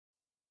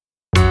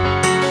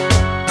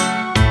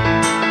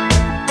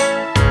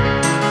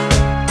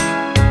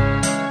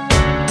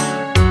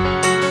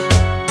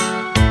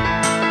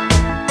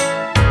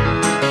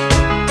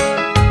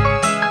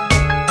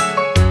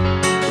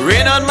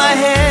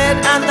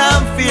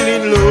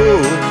feeling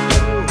low.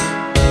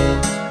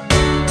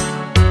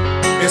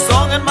 A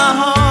song in my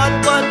heart,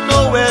 but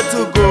nowhere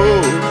to go.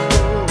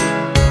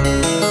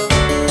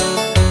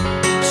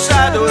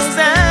 Shadows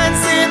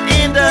dancing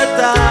in the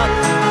dark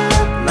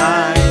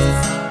night.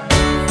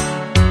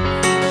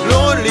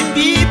 Lonely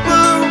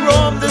people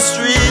roam the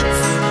streets.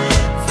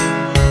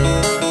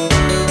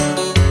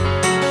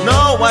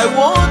 No, I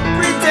won't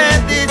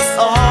pretend it's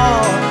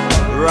all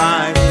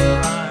right.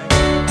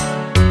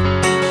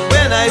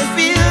 When I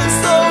feel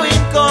so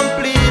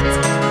incomplete,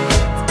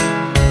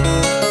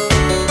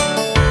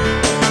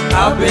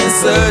 I've been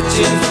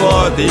searching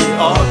for the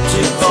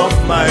object of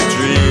my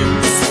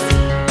dreams,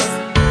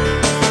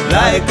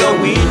 like a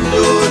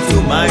window to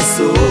my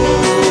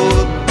soul,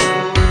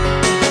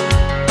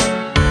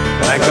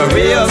 like a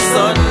ray of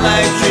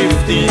sunlight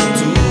drifting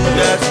to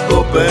that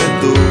open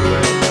door,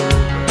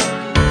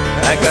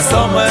 like a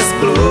summer's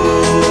glow.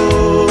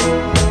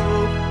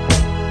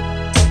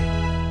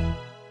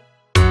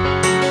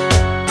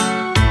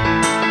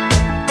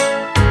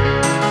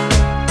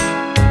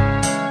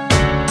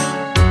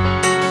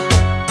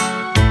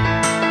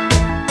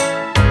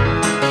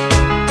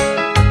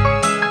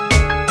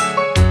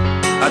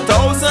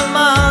 1,000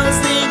 miles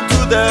into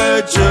the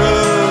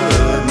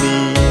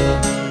journey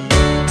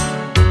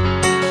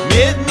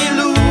made me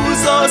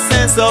lose all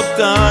sense of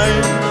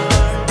time.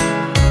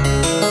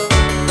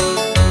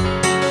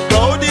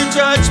 Cloudy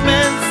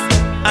judgments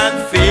and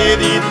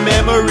faded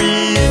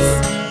memories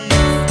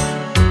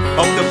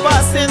of the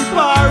passing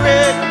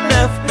parade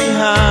left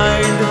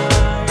behind.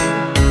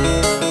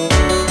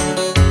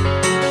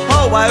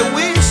 How I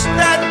wish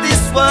that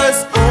this was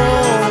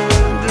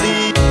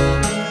only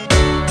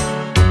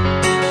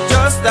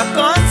just a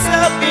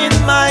concept in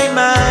my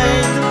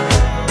mind.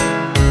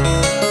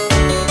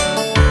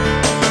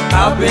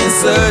 I've been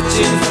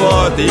searching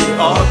for the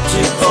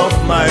object of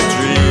my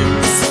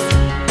dreams,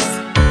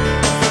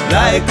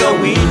 like a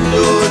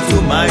window to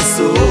my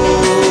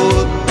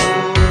soul,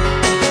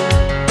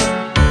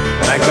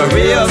 like a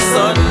ray of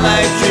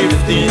sunlight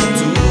drifting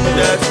to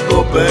that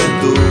open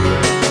door,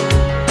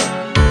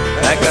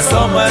 like a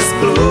summer's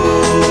glow.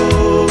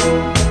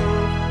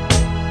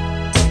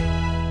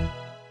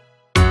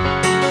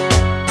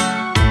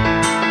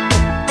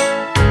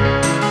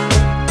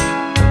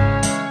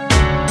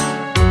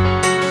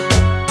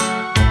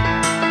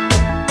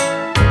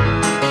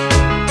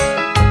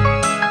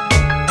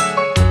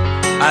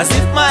 As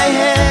if my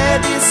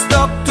head is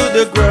stuck to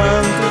the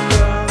ground.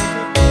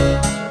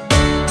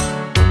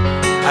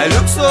 I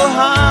look so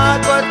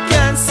hard but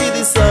can't see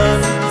the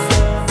sun.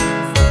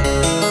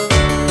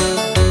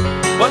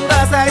 But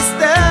as I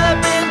step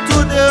into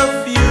the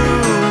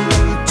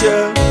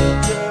future,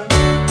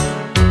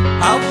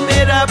 I've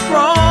made a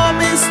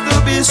promise to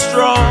be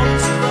strong.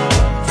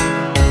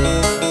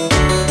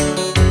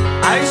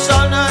 I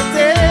shall not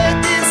take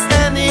this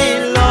any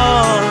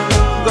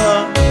longer,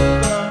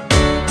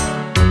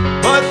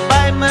 but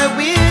by my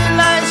will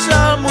I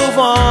shall move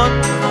on.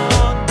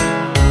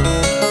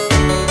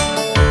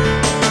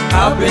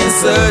 I've been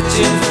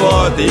searching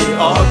for the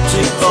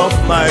object of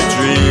my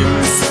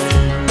dreams,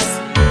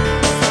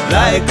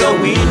 like a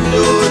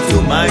window to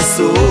my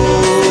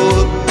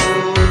soul,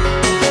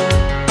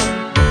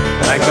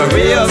 like a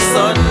ray of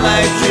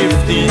sunlight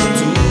drifting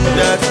to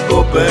that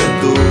open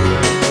door,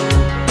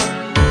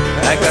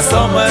 like a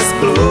summer's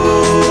glow.